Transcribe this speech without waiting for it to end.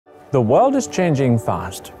The world is changing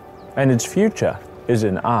fast, and its future is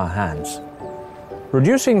in our hands.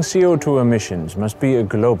 Reducing CO2 emissions must be a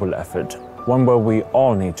global effort, one where we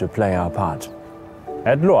all need to play our part.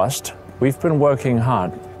 At Loast, we've been working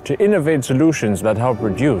hard to innovate solutions that help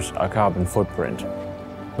reduce our carbon footprint.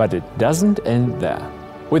 But it doesn't end there.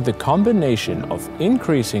 With the combination of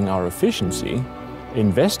increasing our efficiency,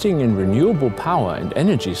 investing in renewable power and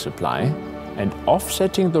energy supply, and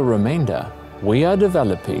offsetting the remainder, we are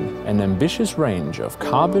developing an ambitious range of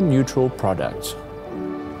carbon-neutral products.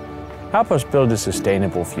 Help us build a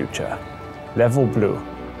sustainable future. Level Blue.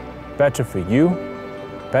 Better for you,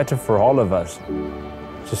 better for all of us.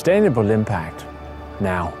 Sustainable impact,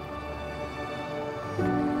 now.